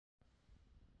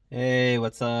Hey,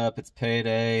 what's up? It's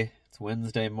payday. It's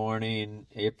Wednesday morning,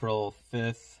 April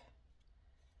 5th,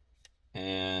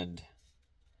 and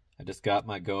I just got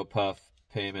my GoPuff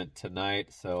payment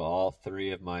tonight, so all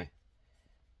three of my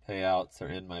payouts are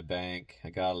in my bank. I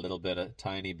got a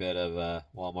tiny bit of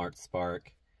Walmart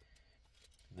Spark,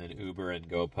 and then Uber and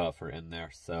GoPuff are in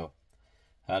there. So,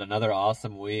 had another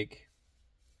awesome week.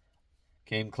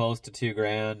 Came close to 2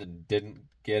 grand and didn't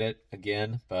get it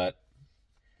again, but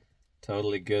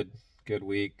totally good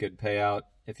week, good payout.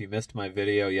 If you missed my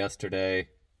video yesterday,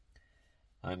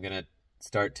 I'm going to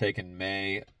start taking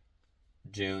May,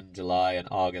 June, July, and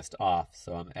August off.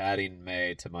 So I'm adding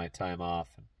May to my time off.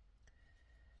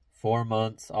 4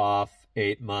 months off,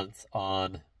 8 months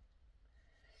on.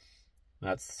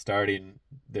 That's starting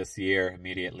this year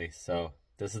immediately. So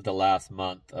this is the last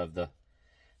month of the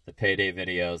payday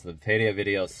videos. The payday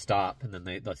videos stop, and then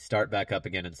they start back up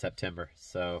again in September.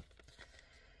 So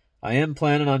I am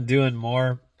planning on doing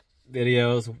more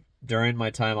videos during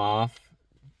my time off.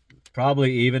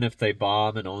 Probably even if they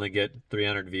bomb and only get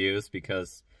 300 views,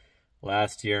 because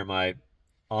last year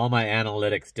all my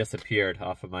analytics disappeared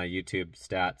off of my YouTube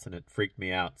stats, and it freaked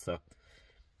me out. So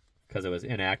because it was so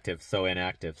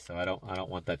inactive. So I don't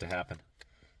want that to happen.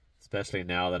 Especially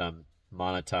now that I'm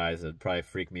monetized, it'd probably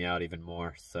freak me out even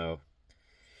more. So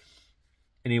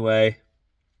anyway,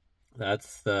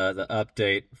 that's the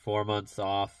update. 4 months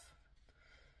off.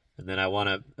 And then I want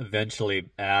to eventually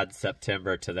add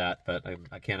September to that, but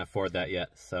I can't afford that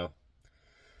yet. So,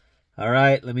 all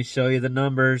right, let me show you the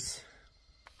numbers.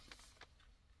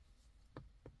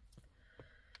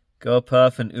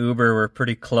 GoPuff and Uber were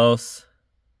pretty close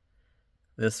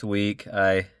this week.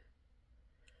 I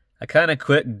kind of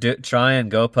quit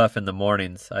trying GoPuff in the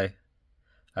mornings. I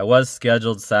was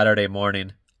scheduled Saturday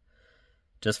morning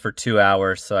just for 2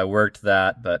 hours, so I worked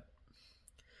that, but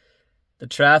the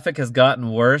traffic has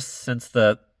gotten worse since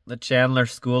the Chandler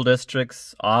school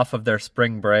district's off of their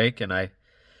spring break, and I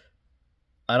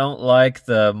don't like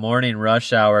the morning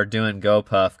rush hour doing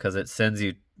GoPuff because it sends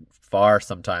you far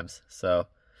sometimes. So,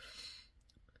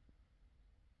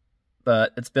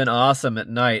 but it's been awesome at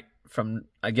night.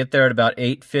 I get there at about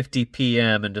 8:50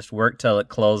 p.m. and just work till it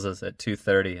closes at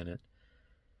 2:30, and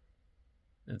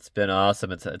it's been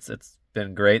awesome. It's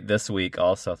been great this week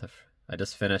also. I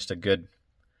just finished a good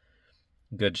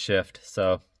shift.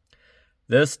 So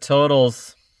this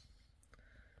totals,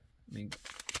 let me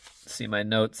see my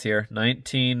notes here,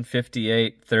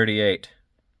 1958.38.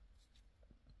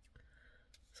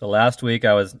 So last week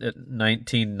I was at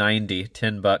 1990,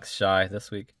 $10 shy.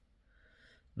 This week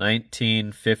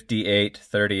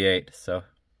 1958.38. So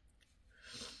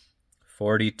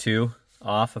 42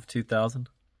 off of 2000.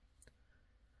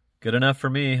 Good enough for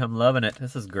me. I'm loving it.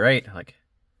 This is great.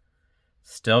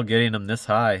 Still getting them this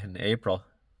high in April.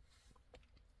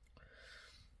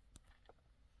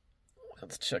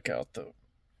 Let's check out the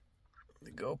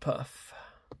GoPuff.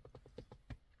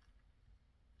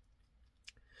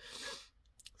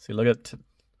 See, look at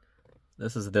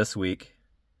this is this week.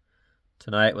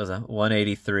 Tonight was a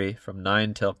 183 from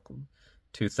 9 till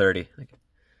 2:30.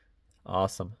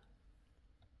 Awesome.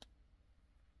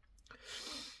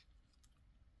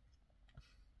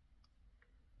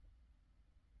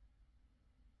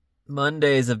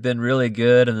 Mondays have been really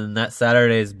good, and then that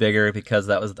Saturday is bigger because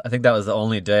I think that was the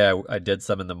only day I did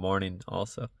some in the morning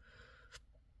also.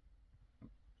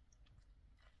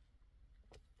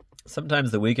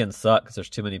 Sometimes the weekends suck because there's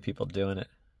too many people doing it.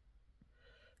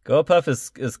 GoPuff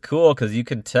is cool because you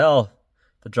can tell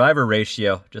the driver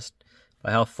ratio just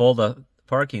by how full the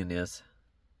parking is.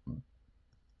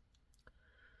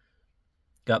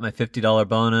 Got my $50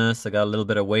 bonus. I got a little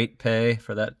bit of weight pay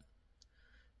for that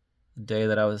day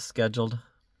that I was scheduled.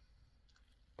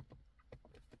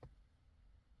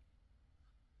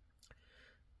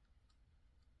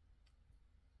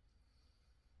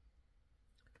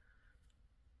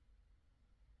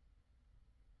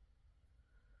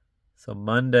 So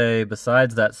Monday,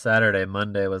 besides that Saturday,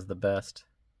 Monday was the best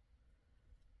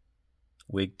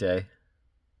weekday.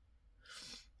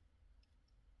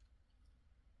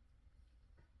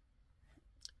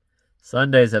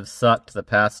 Sundays have sucked the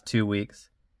past 2 weeks.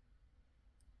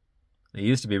 They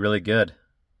used to be really good.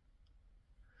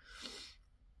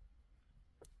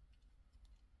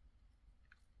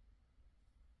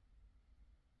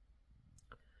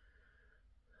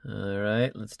 All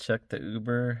right, let's check the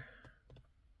Uber.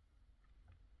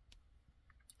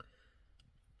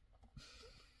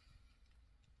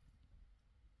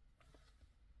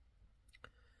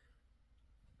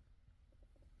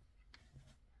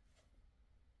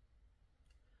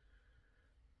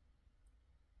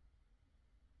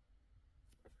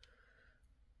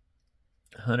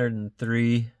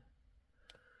 103.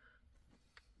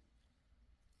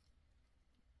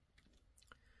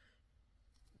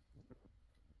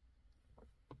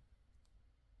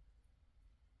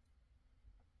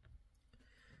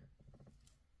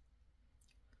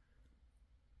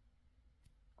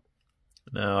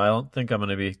 No, I don't think I'm going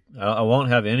to be... I won't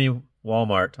have any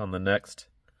Walmart on the next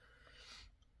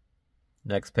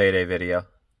payday video.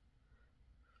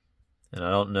 And I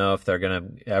don't know if they're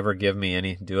going to ever give me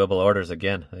any doable orders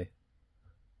again.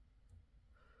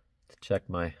 Check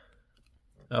my...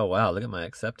 Oh, wow, look at my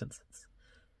acceptance.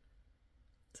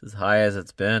 It's as high as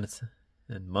it's been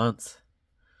in months.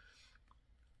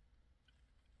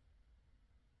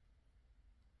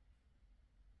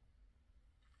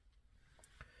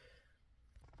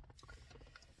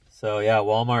 So yeah,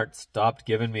 Walmart stopped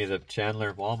giving me the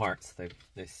Chandler Walmarts. They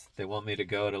want me to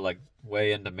go to like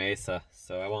way into Mesa,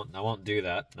 so I won't do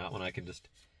that. Not when I can just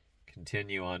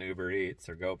continue on Uber Eats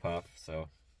or GoPuff. So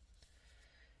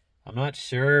I'm not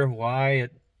sure why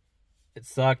it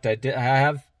sucked. I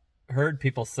have heard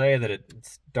people say that it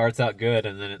starts out good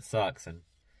and then it sucks, and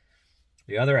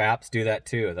the other apps do that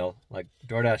too. They'll, like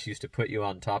DoorDash used to put you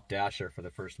on Top Dasher for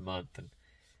the first month and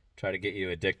try to get you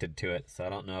addicted to it. So I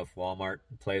don't know if Walmart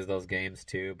plays those games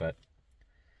too, but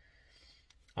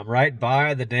I'm right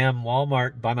by the damn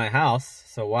Walmart by my house,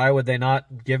 so why would they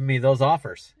not give me those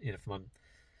offers? If I'm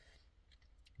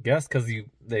guess because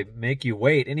they make you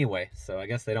wait anyway, so I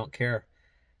guess they don't care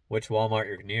which Walmart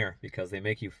you're near because they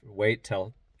make you wait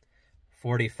till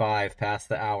 45 past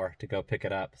the hour to go pick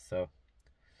it up. So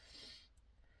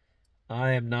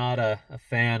I am not a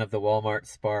fan of the Walmart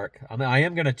Spark. I mean, I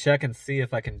am going to check and see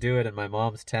if I can do it in my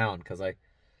mom's town, because I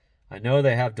know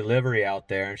they have delivery out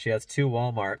there, and she has 2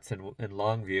 Walmarts in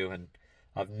Longview, and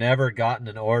I've never gotten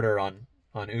an order on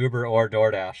Uber or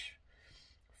DoorDash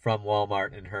from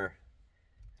Walmart in her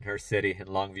city in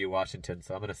Longview, Washington.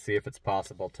 So I'm going to see if it's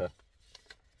possible to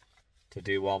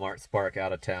do Walmart Spark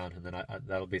out of town, and then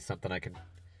that'll be something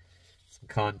some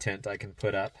content I can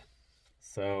put up.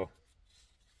 So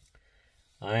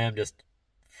I am just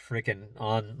freaking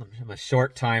on. I'm a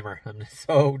short timer. I'm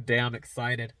so damn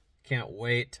excited. Can't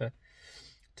wait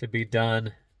to be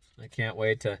done. I can't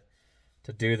wait to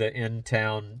do the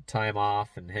in-town time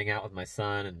off and hang out with my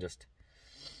son, and just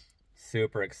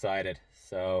super excited.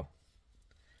 So,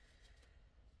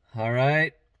 all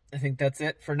right. I think that's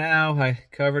it for now. I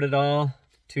covered it all.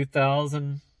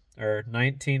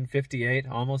 1958,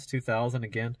 almost 2000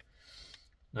 again.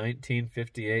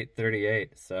 1958-38.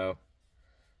 So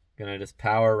gonna just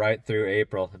power right through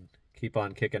April and keep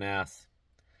on kicking ass.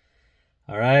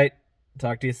 All right.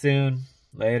 Talk to you soon.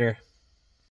 Later.